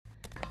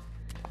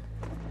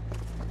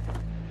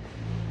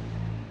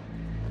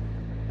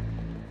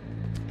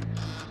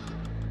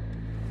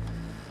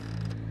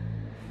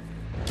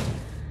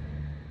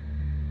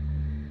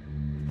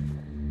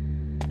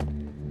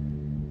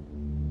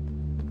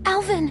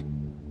Alvin!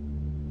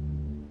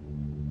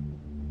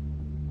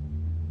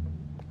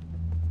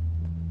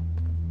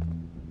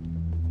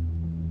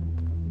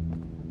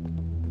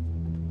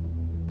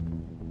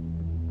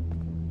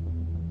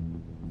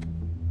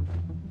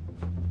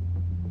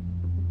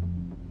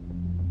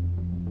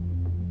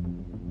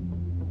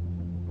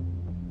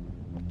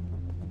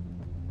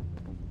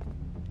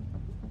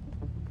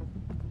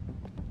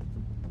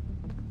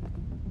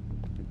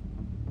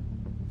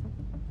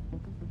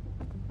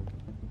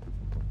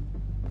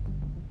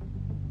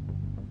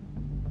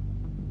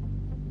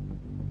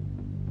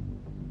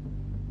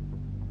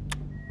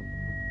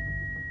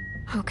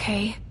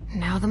 Okay,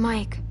 now the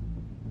mic.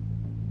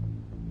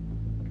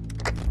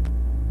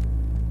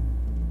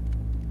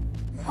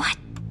 What?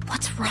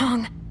 What's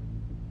wrong?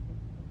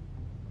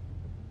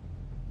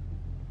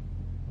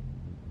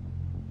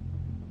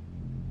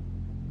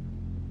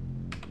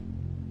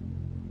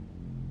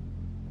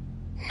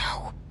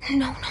 No,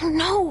 no, no,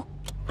 no!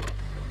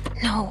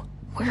 No,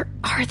 where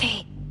are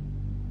they?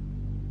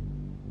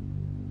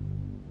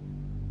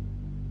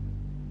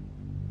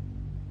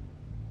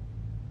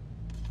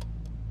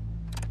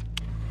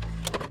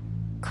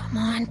 Come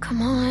on,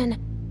 come on.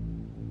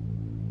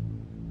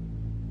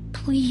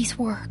 Please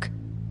work.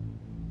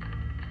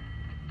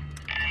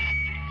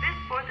 This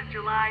 4th of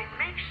July,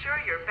 make sure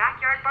your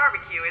backyard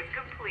barbecue is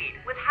complete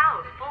with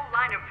Howe's full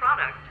line of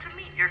products to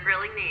meet your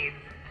grilling needs.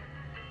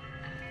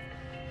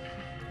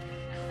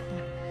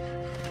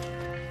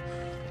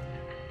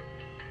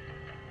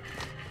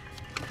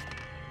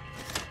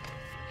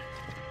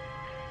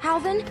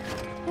 Alvin?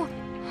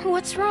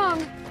 What's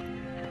wrong?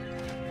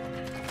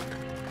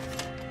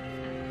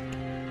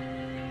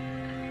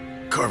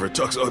 Carver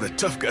talks all that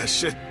tough guy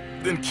shit,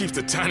 then keeps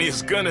the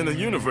tiniest gun in the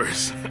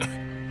universe.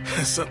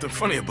 There's something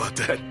funny about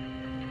that.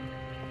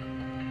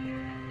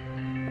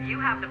 You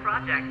have the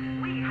project,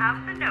 we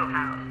have the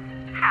know-how.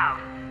 How?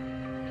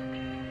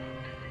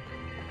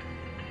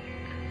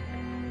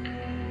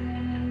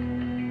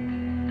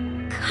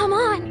 Come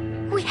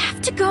on, we have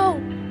to go.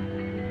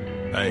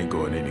 I ain't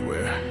going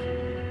anywhere.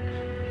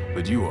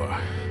 But you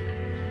are.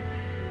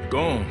 Go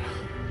on.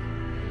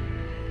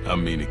 I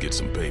mean to get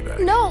some payback.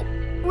 No,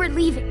 we're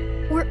leaving.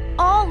 We're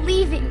all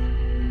leaving.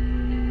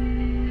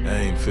 I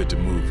ain't fit to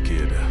move,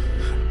 kid.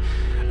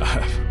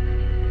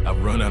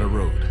 I've run out of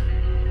road.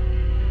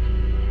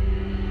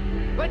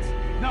 Let's...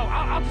 No,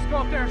 I'll just go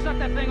up there and shut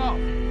that thing off.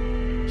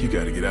 You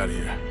gotta get out of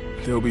here.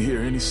 They'll be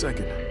here any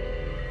second.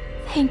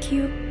 Thank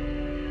you.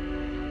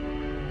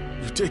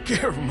 You take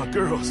care of my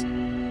girls.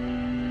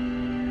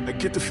 I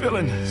get the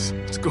feeling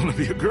it's gonna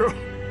be a girl.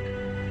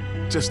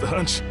 Just a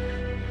hunch.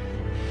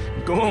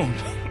 Go on.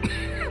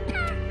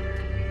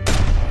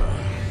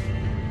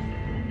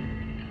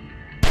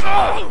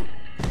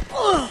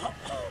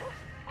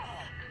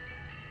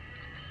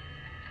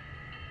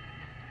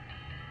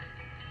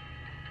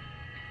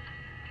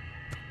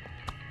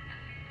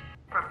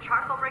 From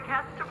charcoal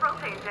briquettes to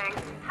propane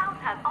tanks, House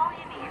has all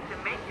you need to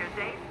make your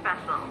day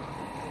special.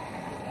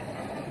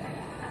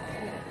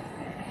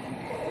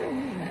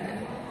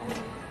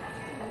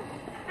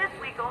 This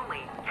week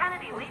only,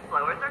 Kennedy leaf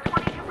blowers are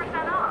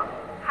 22% off.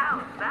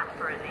 How's that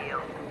for a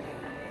deal?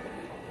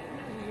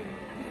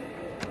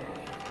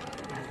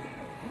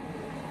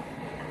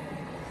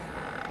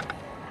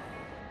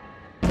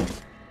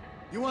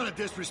 You want to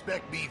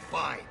disrespect me,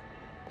 fine.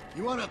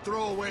 You want to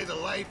throw away the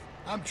life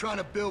I'm trying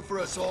to build for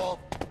us all?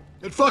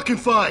 Then fucking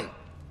fine.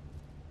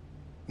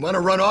 Want to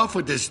run off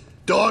with this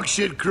dog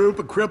shit group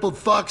of crippled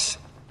fucks?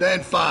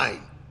 Then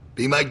fine.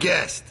 Be my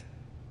guest.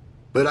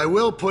 But I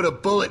will put a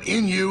bullet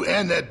in you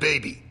and that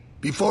baby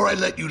before I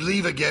let you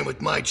leave again with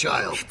my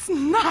child. It's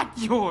not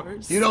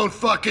yours. You don't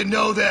fucking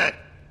know that.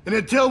 And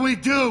until we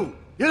do,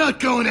 you're not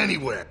going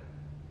anywhere.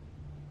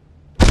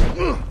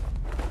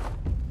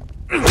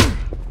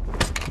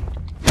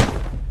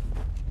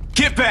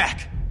 Get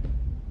back!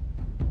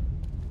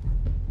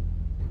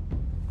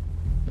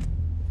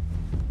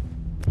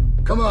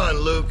 Come on,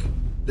 Luke.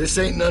 This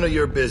ain't none of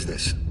your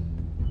business.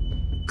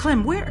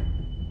 Clem, where?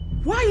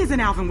 Why isn't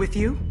Alvin with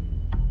you?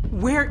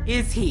 Where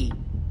is he?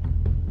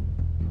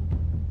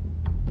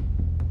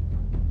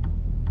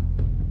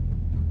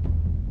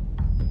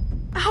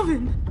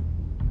 Alvin!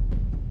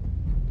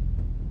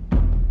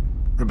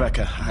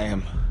 Rebecca,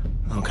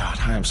 oh God,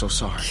 I am so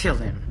sorry. Kill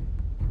him.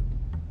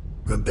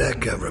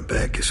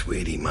 Rebecca,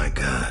 sweetie, my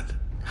God.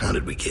 How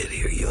did we get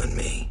here, you and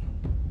me?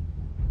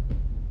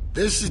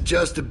 This is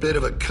just a bit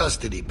of a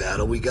custody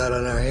battle we got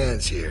on our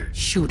hands here.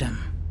 Shoot him.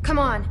 Come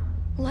on,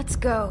 let's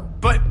go.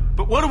 But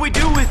what do we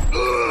do with...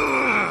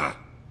 Ugh!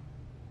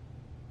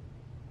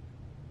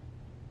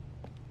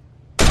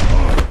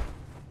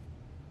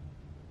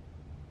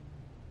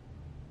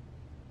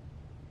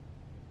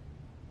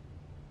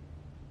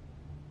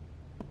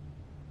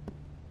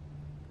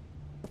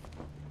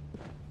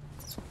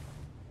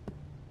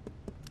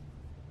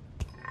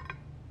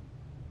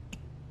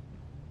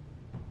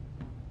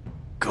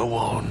 Go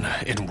on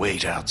and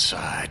wait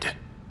outside.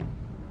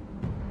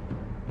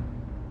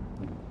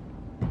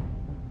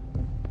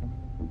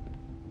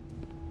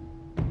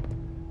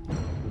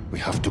 We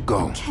have to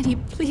go. Kenny,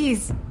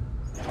 please.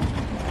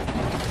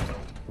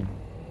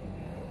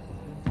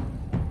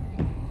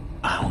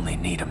 I only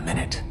need a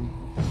minute.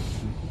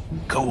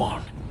 Go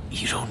on.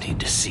 You don't need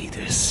to see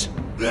this.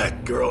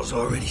 That girl's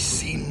already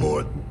seen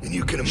more than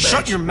you can imagine.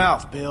 Shut your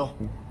mouth, Bill.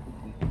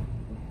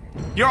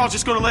 You're all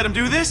just gonna let him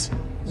do this?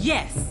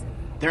 Yes.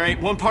 There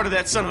ain't one part of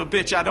that son of a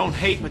bitch I don't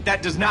hate, but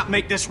that does not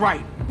make this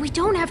right. We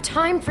don't have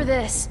time for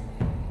this.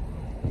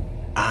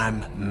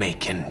 I'm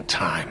making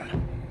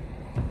time.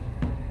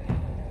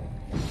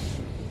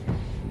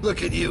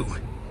 Look at you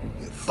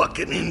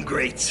fucking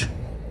ingrates.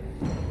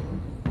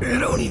 I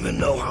don't even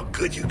know how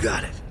good you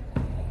got it.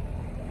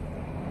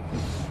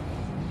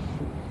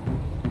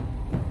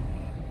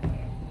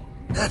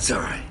 That's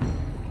alright.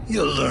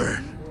 You'll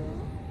learn.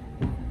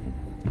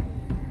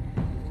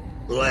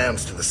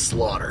 Lambs to the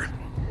slaughter.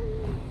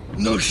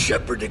 No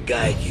shepherd to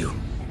guide you.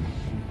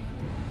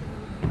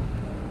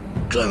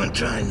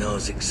 Clementine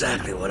knows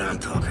exactly what I'm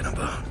talking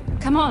about.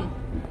 Come on.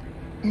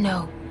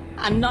 No,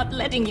 I'm not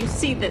letting you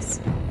see this.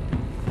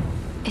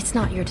 it's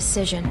not your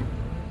decision.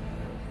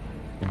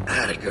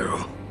 Atta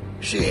girl.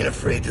 She ain't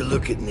afraid to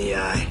look it in the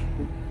eye.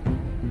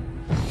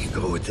 You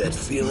go with that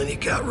feeling you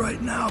got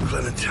right now,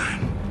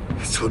 Clementine.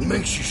 That's what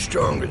makes you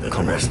stronger than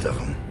the rest of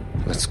them.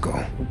 Let's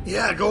go.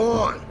 Yeah, go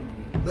on.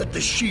 Let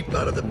the sheep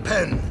out of the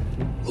pen.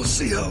 We'll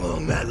see how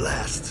long that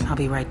lasts. I'll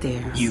be right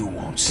there. You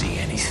won't see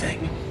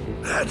anything.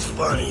 That's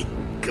funny,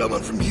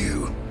 coming from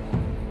you.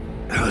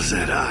 How's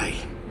that eye?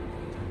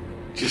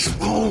 Just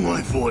follow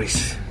my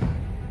voice.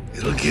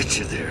 It'll get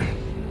you there.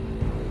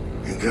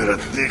 You got a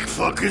thick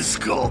fucking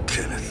skull,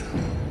 Kenneth.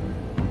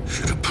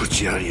 Should have put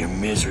you out of your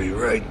misery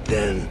right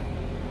then.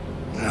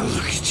 Now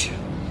look at you.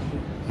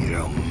 You're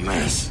a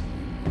mess.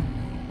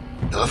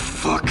 The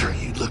fuck are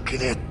you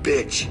looking at,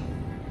 bitch?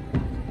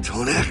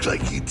 Don't act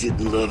like you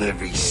didn't love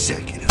every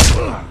second of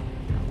it.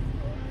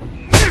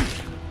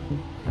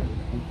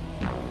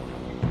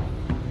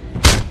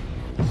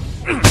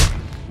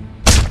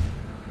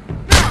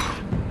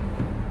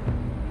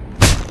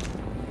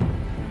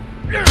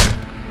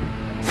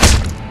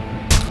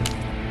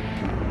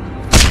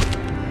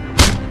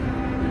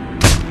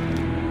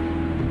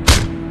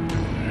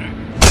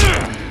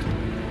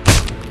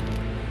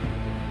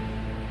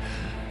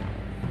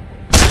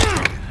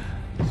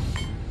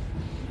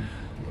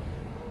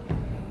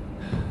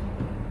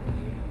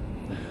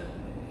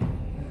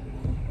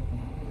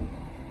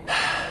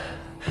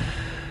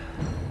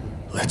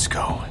 Let's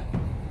go.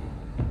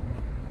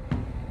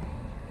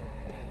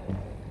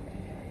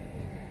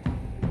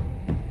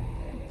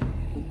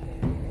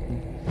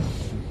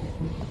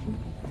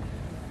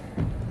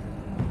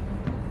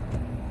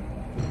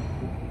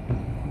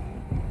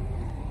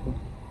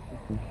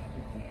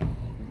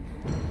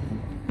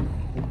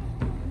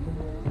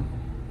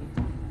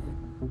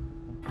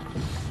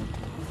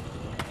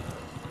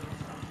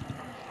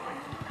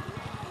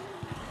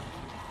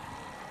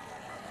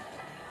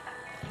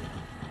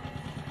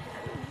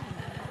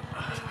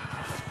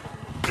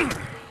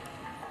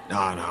 No,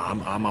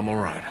 I'm all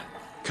right.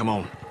 Come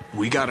on.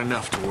 We got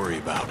enough to worry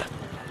about.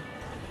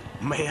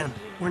 Man,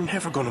 we're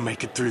never gonna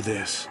make it through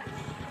this.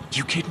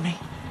 You kidding me?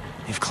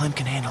 If Clem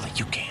can handle it,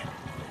 you can.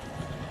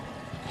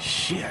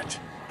 Shit.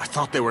 I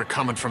thought they were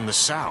coming from the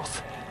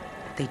south.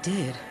 They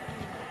did.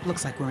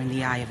 Looks like we're in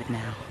the eye of it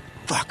now.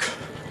 Fuck.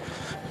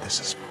 This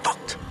is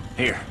fucked.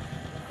 Here.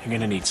 You're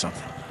gonna need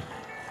something.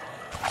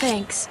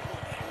 Thanks.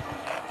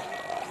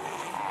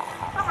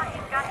 Summer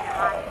he's got you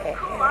hot.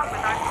 Cool off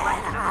with our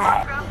selection of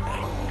hot grub.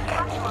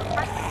 Plus you'll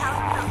impress the town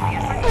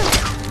associate for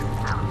discounts.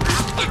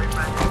 How's that,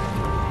 everybody?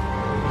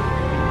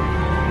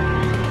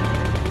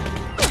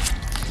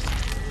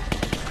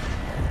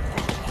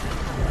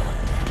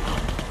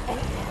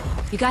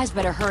 You guys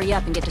better hurry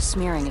up and get to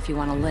smearing if you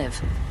want to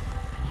live.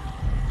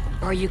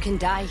 Or you can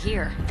die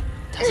here.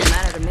 Doesn't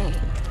matter to me.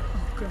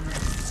 Oh, God.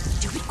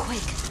 Do it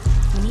quick.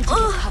 We need to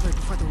get covered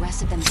before the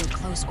rest of them get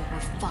close or we're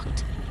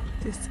fucked.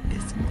 This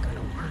isn't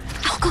gonna work.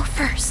 I'll go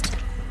first.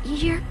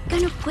 You're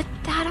gonna put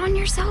that on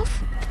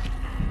yourself?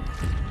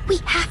 We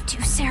have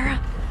to,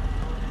 Sarah.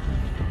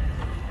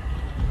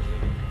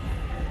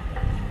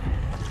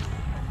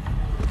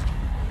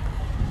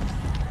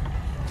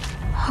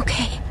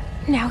 Okay,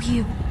 now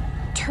you.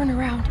 Turn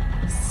around.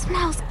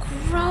 Smells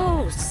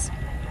gross.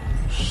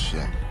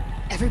 Shit.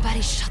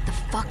 Everybody shut the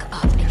fuck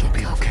up and get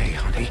Be covered. okay,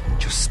 honey.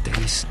 Just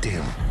stay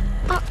still.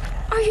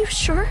 Are you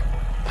sure?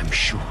 I'm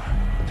sure.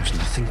 There's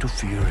nothing to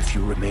fear if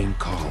you remain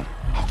calm.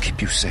 I'll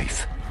keep you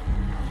safe.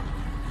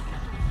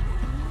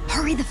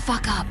 Hurry the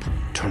fuck up.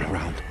 Turn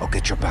around. I'll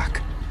get your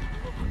back.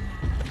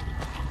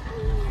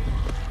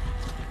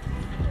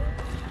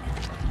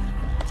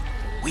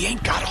 We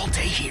ain't got all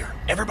day here.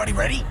 Everybody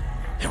ready?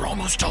 They're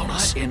almost on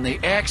us. What in the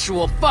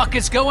actual fuck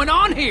is going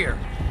on here?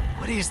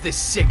 What is this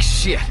sick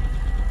shit?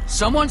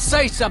 Someone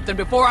say something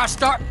before I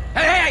start.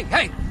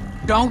 Hey!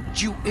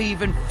 Don't you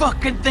even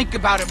fucking think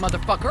about it,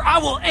 motherfucker. I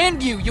will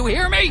end you, you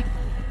hear me?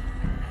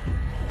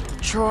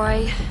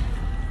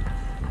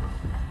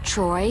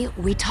 Troy,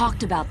 we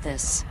talked about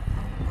this.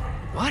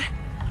 What?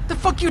 The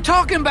fuck you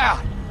talking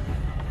about?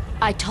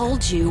 I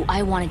told you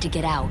I wanted to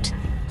get out.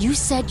 You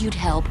said you'd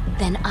help,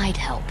 then I'd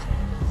help.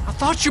 I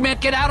thought you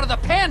meant get out of the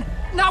pen,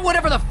 not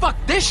whatever the fuck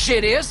this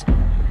shit is!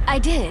 I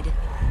did.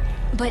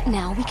 But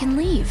now we can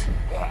leave.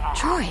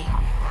 Troy,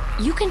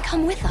 you can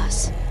come with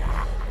us.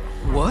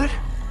 What?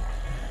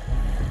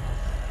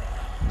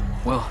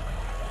 Well,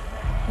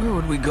 where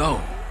would we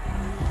go?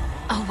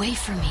 Away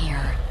from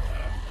here.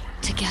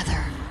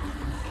 Together.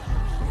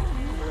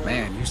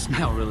 Man, you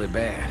smell really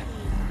bad.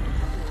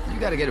 You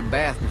gotta get a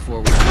bath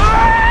before we...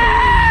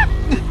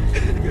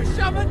 You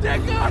shot my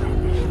dick up!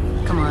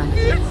 Come on.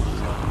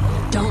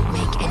 Don't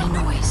make any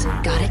noise,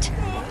 got it?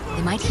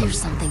 They might hear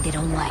something they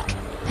don't like.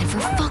 And for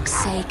fuck's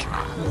sake,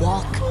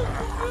 walk.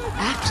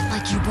 Act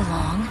like you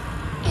belong,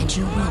 and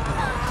you will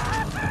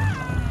belong.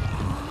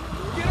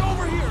 Get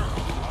over here!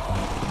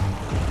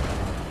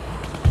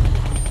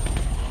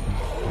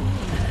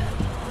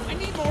 I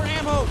need more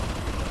ammo!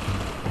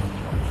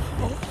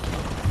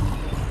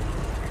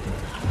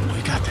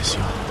 We got this,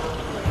 y'all.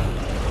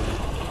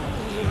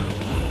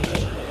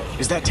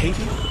 Is that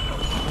Tavy?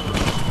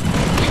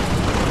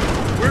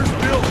 Where's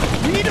Bill?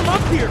 We need him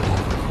up here!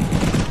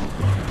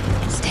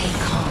 Stay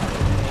calm.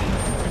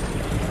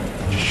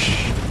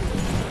 Shh.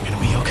 Gonna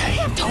be okay.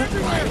 Don't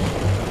run.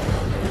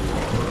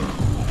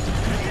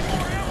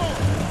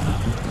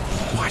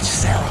 Watch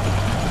Sarah.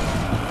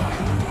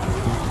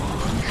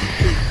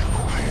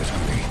 Quiet,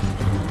 honey.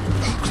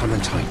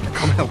 Clementine,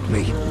 come help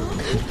me.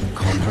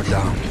 Calm her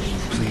down.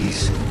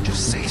 Please,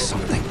 just say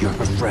something. You're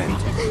her friend.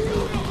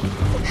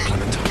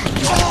 Clementine.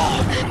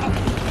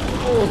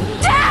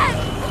 Dad!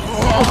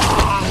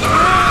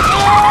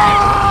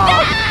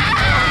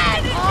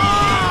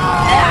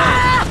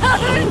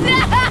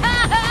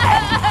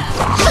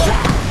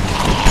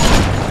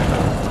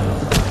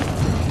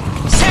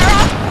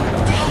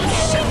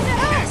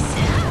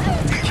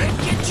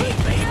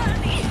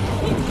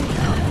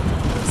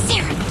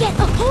 Sarah, get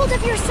a hold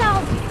of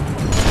yourself!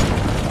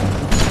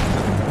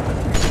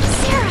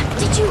 Sarah,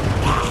 did you...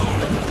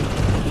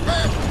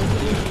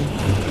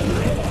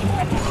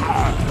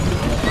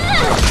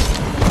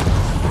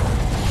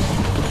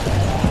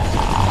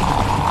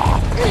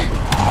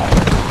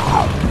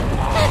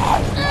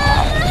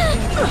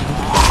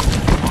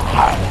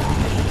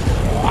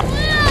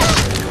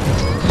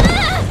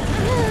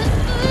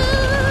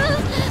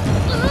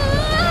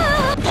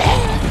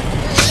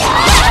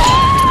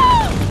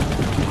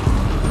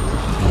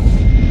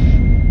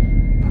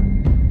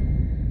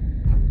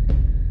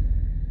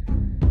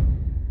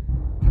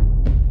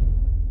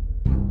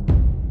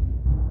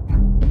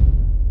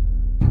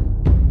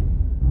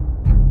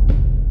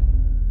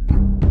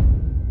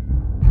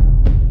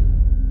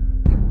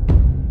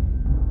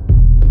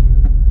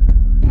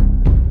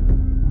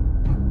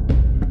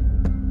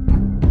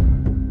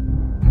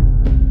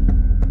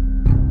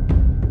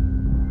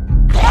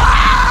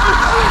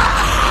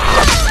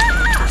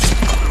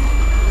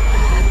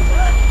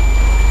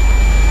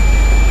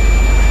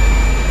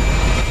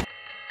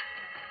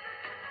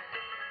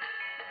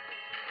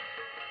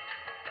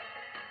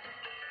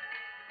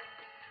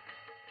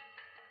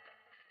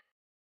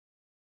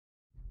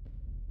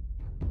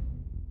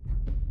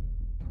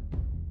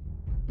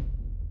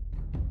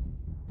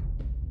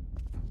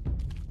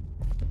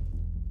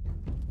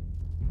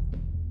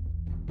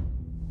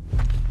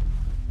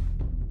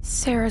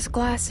 Sarah's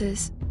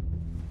glasses.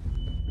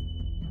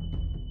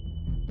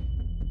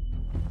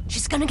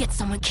 She's gonna get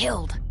someone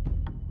killed.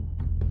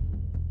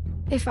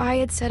 If I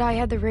had said I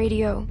had the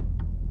radio,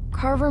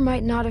 Carver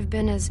might not have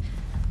been as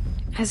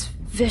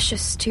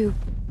vicious too.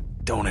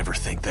 Don't ever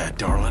think that,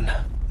 darling.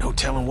 No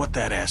telling what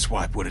that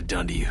asswipe would have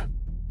done to you.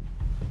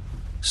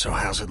 So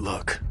how's it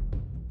look?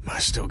 Am I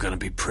still gonna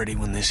be pretty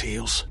when this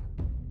heals?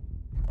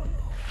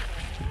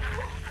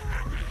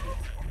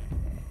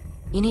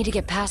 You need to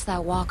get past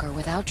that walker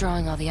without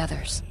drawing all the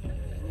others.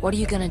 What are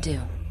you gonna do?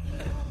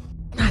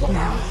 Not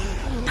now.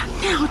 Not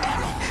now, Dad.